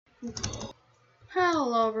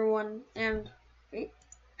Hello everyone, and wait.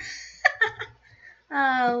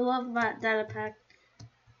 I love that data pack.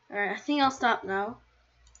 Alright, I think I'll stop now.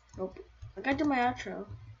 Nope. I gotta do my outro.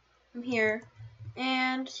 I'm here,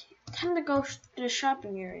 and time to go to the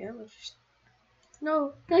shopping area.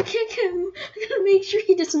 No, I kick him. I gotta make sure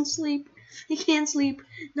he doesn't sleep. He can't sleep.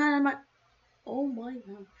 Not on my. Oh my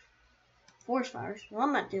god. Forest fires. Well,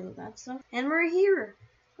 I'm not dealing with that stuff. And we're here.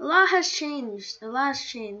 A lot has changed.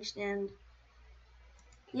 And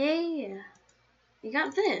yeah, you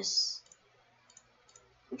got this.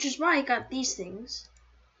 Which is why I got these things.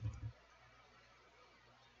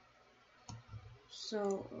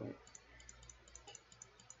 So,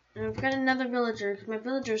 and I've got another villager, because my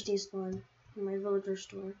villagers despawn in my villager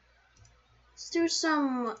store. Let's do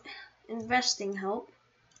some investing help.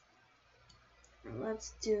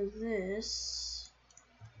 Let's do this.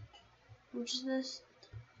 Which is this?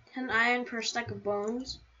 10 iron per stack of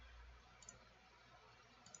bones.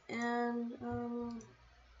 And,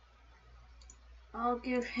 I'll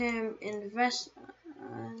give him yeah,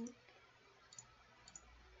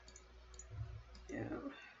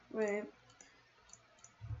 wait.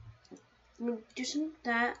 Do some of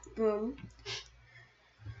that. Boom.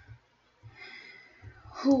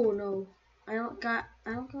 Oh no. I don't got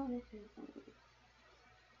anything.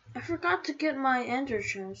 I forgot to get my ender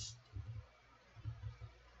chest.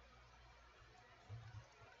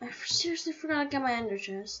 I seriously forgot to get my ender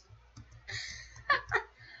chest.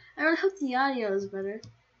 I really hope the audio is better.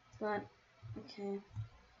 But, okay.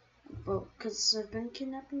 Well, because I've been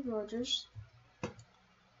kidnapping villagers.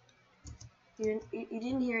 You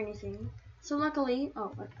didn't hear anything. So luckily,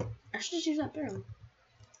 oh, I should just use that barrel.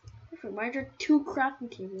 Perfect. Why are there 2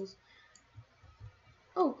 crafting tables?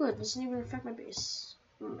 Oh, good. Doesn't even affect my base.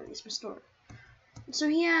 My store. So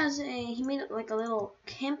he made it like a little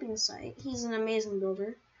camping site. He's an amazing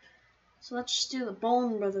builder. So let's just do the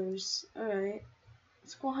Bone Brothers. Alright.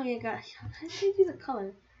 It's cool how you got, how did you do the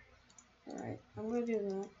color? Alright, I'm gonna do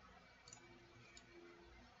that.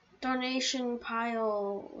 Donation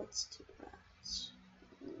pile, let's do that.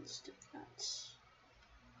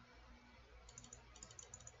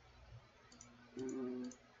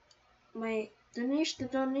 My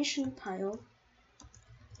donation pile.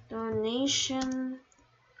 Donation.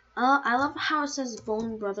 I love how it says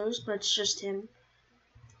Bone Brothers, but it's just him.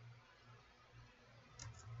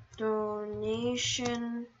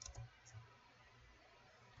 Donation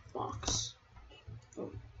box.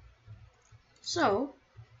 Oh. So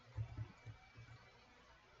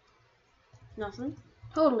nothing.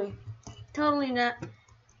 Totally not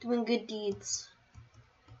doing good deeds.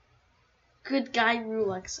 Good guy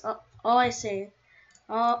Rulex. All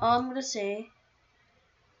I'm gonna say.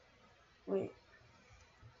 Wait.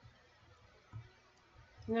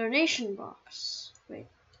 Donation box. Wait.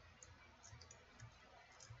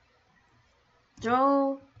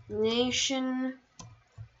 Donation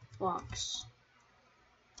box.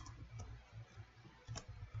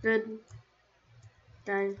 Good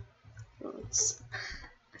guy Rulex.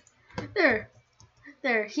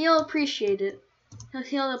 There. He'll appreciate it.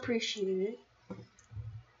 He'll appreciate it.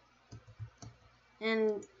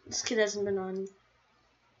 And this kid hasn't been on.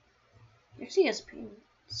 Actually, he has pain.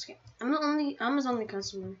 I'm his only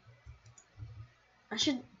customer. I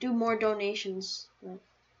should do more donations. But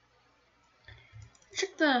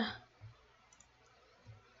check the.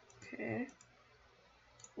 Okay.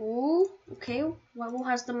 Ooh. Okay. White wool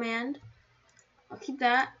has demand. I'll keep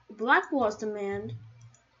that. Black wool has demand.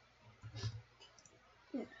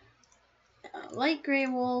 Yeah. Light gray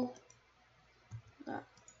wool.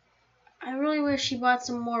 I really wish he bought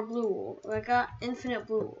some more blue wool. I got infinite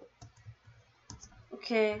blue wool.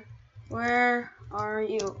 Okay, where are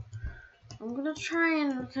you? I'm gonna try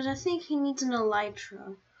because I think he needs an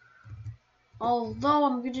elytra. Although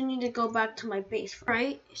I'm gonna need to go back to my base,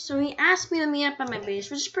 right? So he asked me to meet up at my base,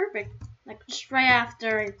 which is perfect. Like just right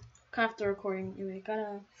after I cut off the recording. Anyway,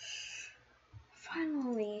 gotta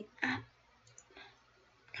finally got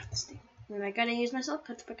this thing. And I gotta use my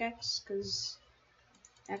self-cut pickaxe because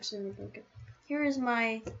I accidentally broke it. Here is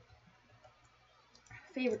my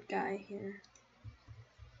favorite guy here.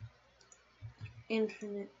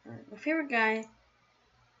 Infinite, my favorite guy,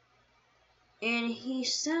 and he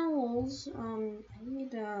sells. I'm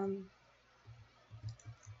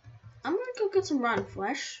gonna go get some rotten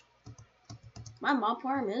flesh. My mob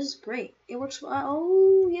farm is great. It works.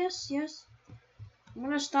 Oh yes. I'm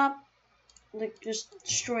gonna stop, like, just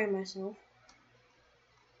destroying myself.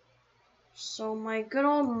 So my good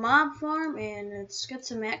old mob farm, and let's get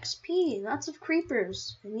some XP. Lots of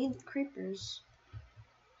creepers. I need creepers.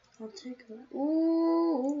 I'll take that.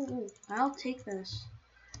 Ooh, I'll take this.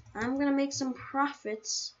 I'm gonna make some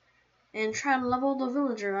profits and try to level the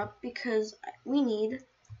villager up because we need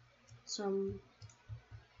some.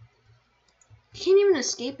 You can't even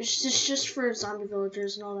escape. It's just for zombie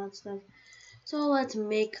villagers and all that stuff. So let's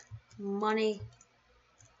make money.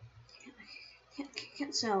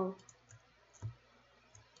 Can't sell.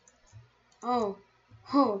 Oh,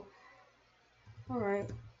 oh, all right.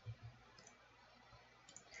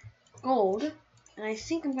 Gold, and I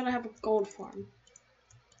think I'm gonna have a gold farm.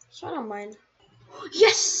 So I don't mind.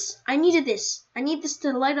 Yes! I needed this. I need this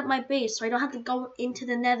to light up my base so I don't have to go into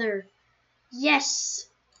the nether. Yes!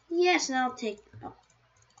 Yes, and I'll take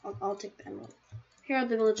I'll take the emerald. Here are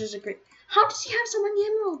the villagers agree. How does he have so many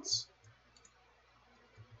emeralds?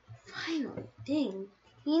 Finally, dang.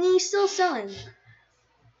 He's still selling.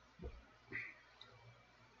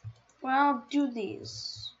 Well, I'll do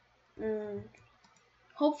these.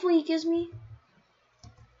 Hopefully he gives me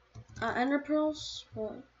ender pearls,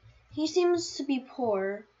 but he seems to be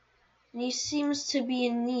poor. And he seems to be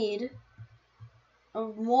in need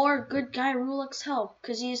of more good guy Rulex help,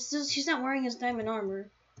 because he's not wearing his diamond armor.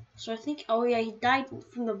 So I think, oh yeah, he died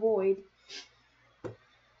from the void.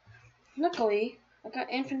 Luckily, I got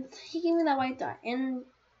infant. He gave me that white dye, and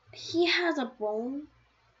he has a bone.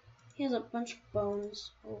 He has a bunch of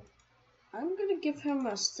bones. Oh, I'm gonna give him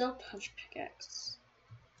a silk touch pickaxe.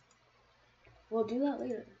 We'll do that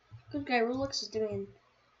later. Good guy Rulex is doing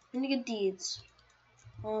many good deeds.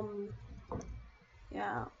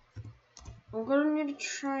 Yeah. I'm gonna need to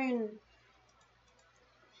try and.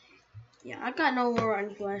 Yeah, I got no more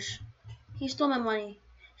rotten flesh. He stole my money.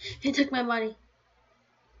 He took my money.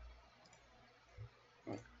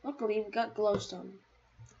 Luckily, we got glowstone.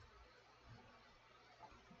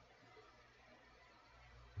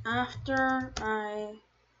 After I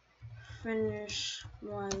finish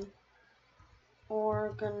my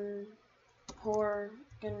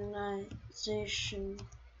organization.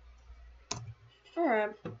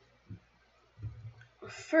 Alright.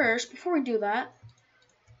 First, before we do that,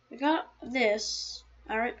 we got this.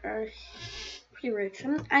 Alright, pretty rich.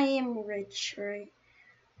 I am rich, alright.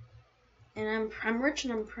 And I'm rich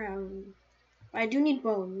and I'm proud. But I do need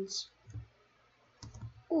bones.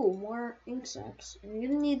 Ooh, more ink sacs. I'm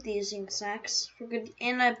gonna need these ink sacs for good.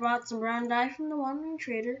 And I bought some brown dye from the wandering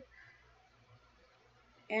trader.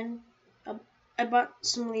 And I bought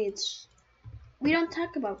some leads. We don't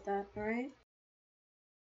talk about that, alright?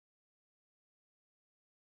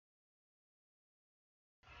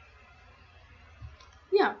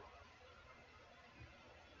 Yeah.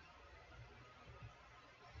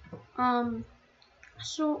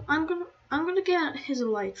 So I'm gonna get his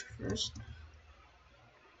elytra first,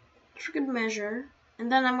 for good measure,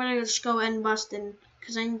 and then I'm gonna just go and bust in,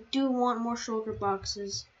 because I do want more shulker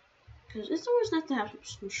boxes, because it's always nice to have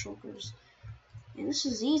some shulkers. And this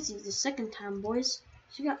is easy the second time, boys.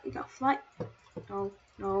 So you got fly.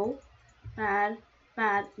 No, bad,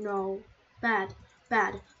 no, bad.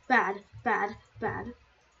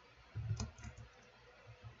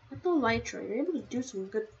 With the elytra, you're able to do some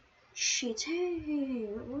good shit. Hey,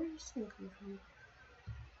 where is this thing coming from?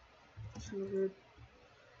 That's weird.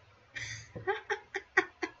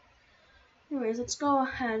 Anyways, let's go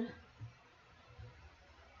ahead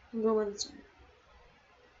and go inside.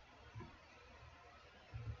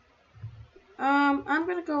 I'm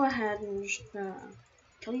gonna go ahead and just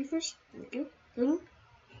kill you first. Thank you.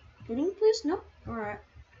 Looting, please? No? Alright.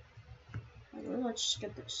 Let's just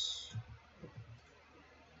get this.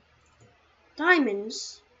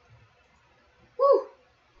 Diamonds? Woo!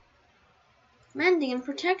 Mending and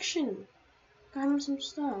protection. Got him some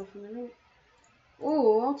stuff.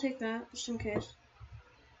 Oh, I'll take that, just in case.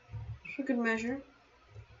 For good measure.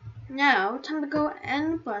 Now, time to go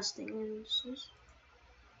end busting. And this is...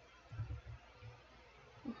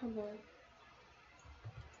 How about...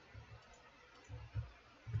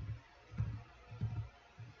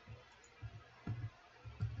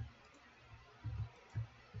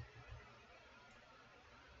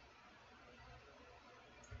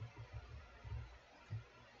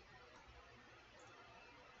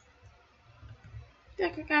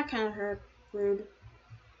 That got kind of hurt. Rude.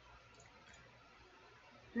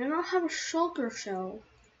 And I don't have a shulker shell.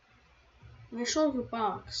 And a shulker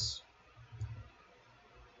box.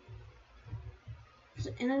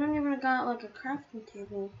 And I don't even got like a crafting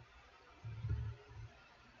table.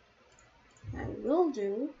 I will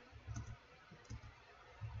do.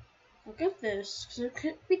 I'll get this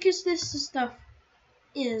because this stuff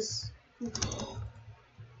is.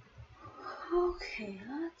 Okay,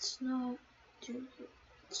 let's not do this.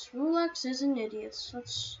 Rulex is an idiot.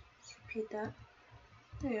 Let's repeat that.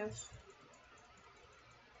 Yes.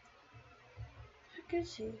 Good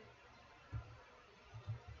see.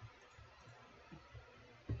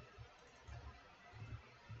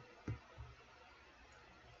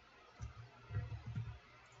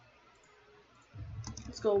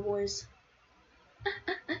 Let's go, boys.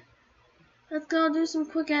 Let's go do some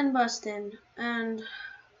quick end busting and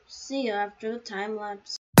see you after the time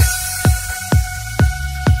lapse.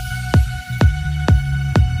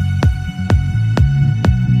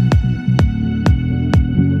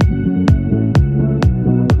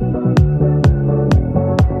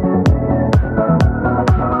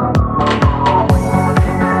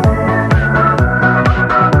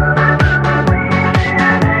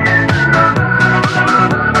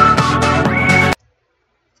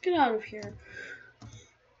 Out of here.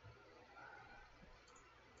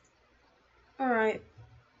 Alright.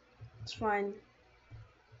 It's fine.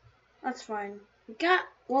 That's fine. We got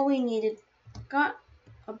what we needed. Got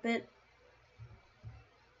a bit.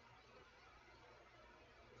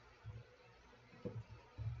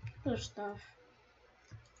 Other stuff.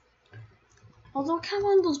 Although I kind of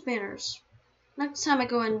want those banners. Next time I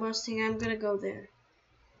go in busting, I'm gonna go there.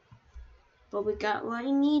 But we got what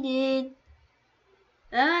I needed.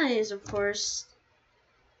 That is, of course,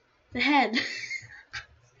 the head.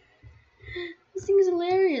 This thing is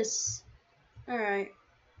hilarious. Alright.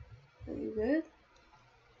 Are you good?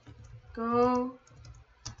 Go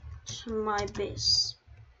to my base.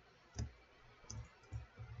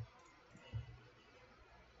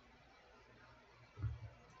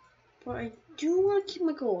 But I do want to keep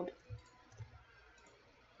my gold.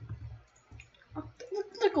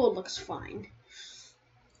 The gold looks fine.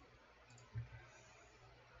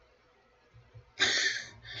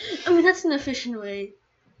 I mean, that's an efficient way.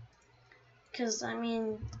 Because, I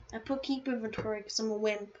mean, I put keep inventory because I'm a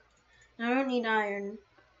wimp. And I don't need iron.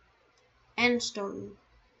 And stone.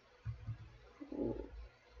 Ooh.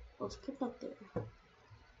 Let's put that there.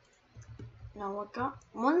 Now I got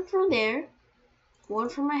one for there. One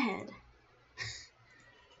for my head.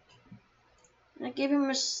 And I gave him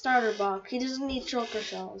a starter box. He doesn't need choker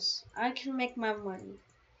shells. I can make my money.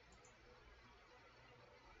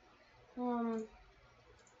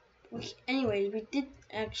 Anyways, we did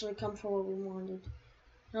actually come for what we wanted.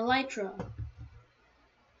 An elytra.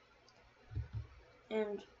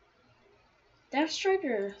 And Death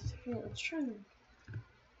Striker. Yeah, let's try them.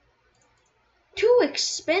 Too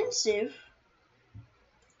expensive?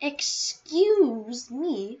 Excuse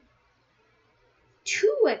me.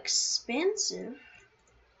 Too expensive?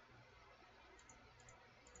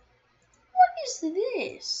 What is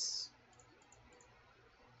this?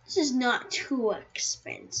 This is not too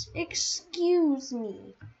expensive. Excuse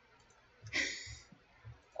me.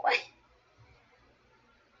 What?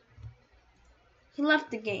 He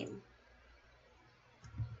left the game.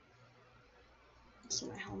 This is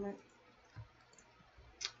my helmet.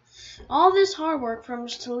 All this hard work for him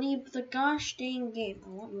just to leave the gosh dang game. I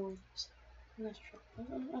want more. That's true.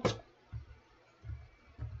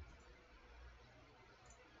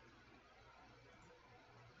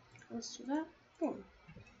 Let's do that. Boom.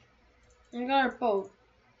 And we got our boat.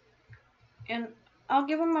 And I'll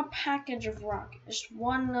give him a package of rockets. Just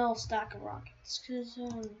one little stack of rockets. Because,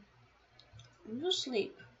 I'm just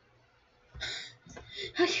asleep.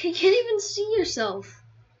 You can't even see yourself.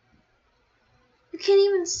 You can't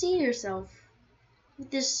even see yourself with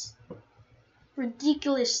this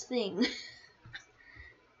ridiculous thing.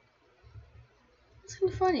 It's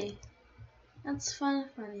kind of funny. That's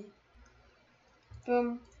funny.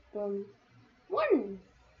 Boom, boom. One.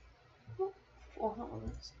 Oh,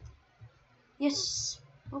 yes.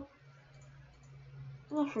 Oh,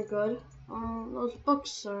 those are good. Those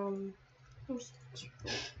books are.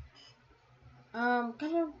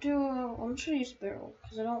 Gonna do. I'm just gonna use barrel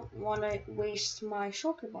because I don't want to waste my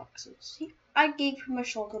shulker boxes. I gave him a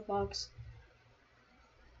shulker box.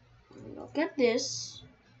 I'll get this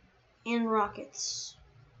and rockets.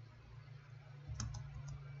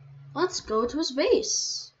 Let's go to his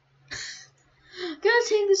base. Gotta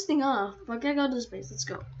take this thing off, but I gotta go to his base. Let's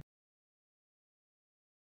go.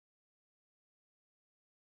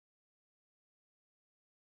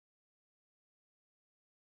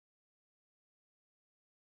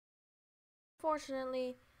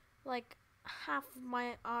 Fortunately, like half of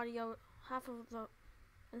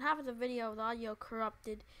the video, the audio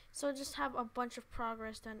corrupted. So I just have a bunch of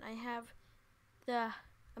progress done. I have the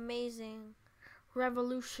amazing,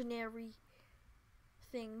 revolutionary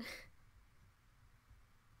thing.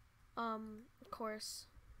 Of course,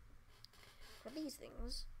 for these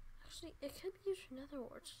things. Actually, it could be used for nether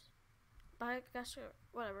warts. But I guess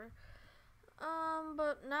whatever.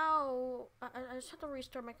 But now I just have to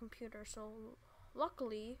restart my computer. So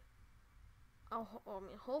luckily, I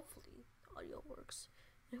mean, hopefully the audio works.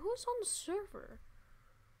 And who's on the server?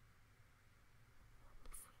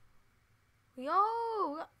 Yo,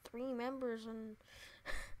 we got 3 members, and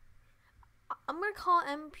I'm gonna call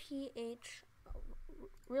Ep.8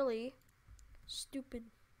 really stupid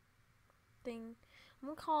thing. I'm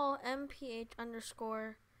gonna call Ep.8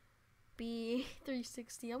 underscore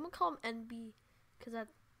B360. I'm gonna call him NB because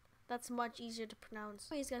that's much easier to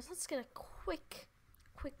pronounce. Anyways, guys, let's get a quick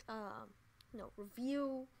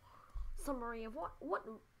review summary of what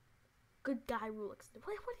GoodGuyRulex did.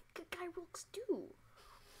 What did GoodGuyRulex do?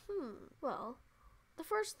 Well, the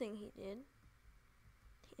first thing he did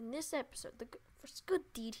in this episode, the first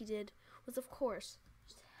good deed he did was, of course,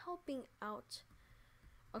 just helping out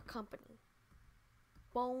a company,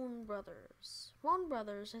 Bone Brothers. Bone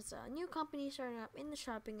Brothers is a new company starting up in the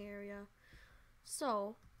shopping area.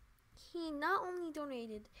 So he not only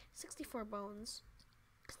donated 64 bones,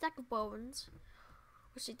 a stack of bones,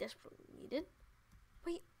 which they desperately needed,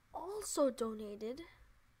 but he also donated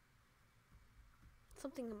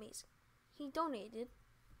something amazing. He donated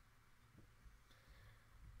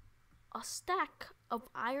a stack of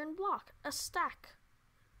iron block. A stack.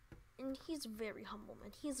 And he's very humble,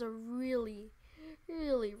 man. He's a really,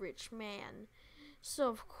 really rich man. So,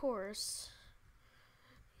 of course,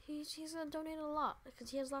 he's gonna donate a lot because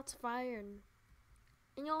he has lots of iron.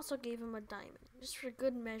 And he also gave him a diamond, just for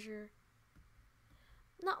good measure.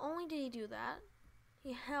 Not only did he do that,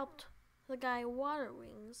 he helped the guy Water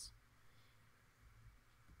Wings,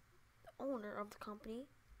 the owner of the company.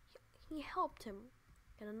 He helped him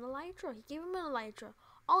get an elytra. He gave him an elytra,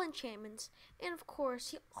 all enchantments, and of course,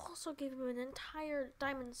 he also gave him an entire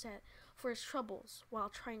diamond set for his troubles while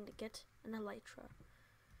trying to get an elytra.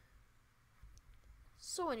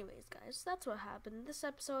 So anyways, guys, that's what happened in this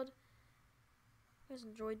episode. If you guys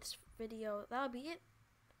enjoyed this video, that'll be it.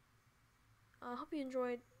 I hope you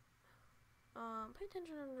enjoyed. Pay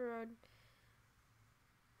attention on the road.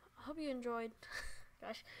 I hope you enjoyed.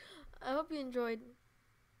 Gosh, I hope you enjoyed.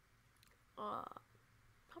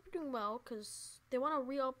 Hope you're doing well, because they want to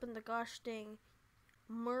reopen the gosh dang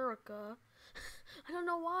America. I don't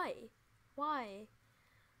know why. Why?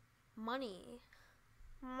 Money.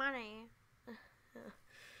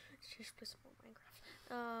 Just play some more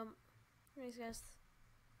Minecraft. Anyways, guys,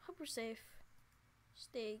 hope you're safe.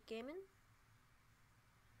 Stay gaming.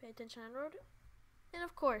 Pay attention on the road. And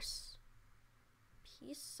of course,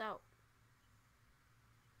 peace out.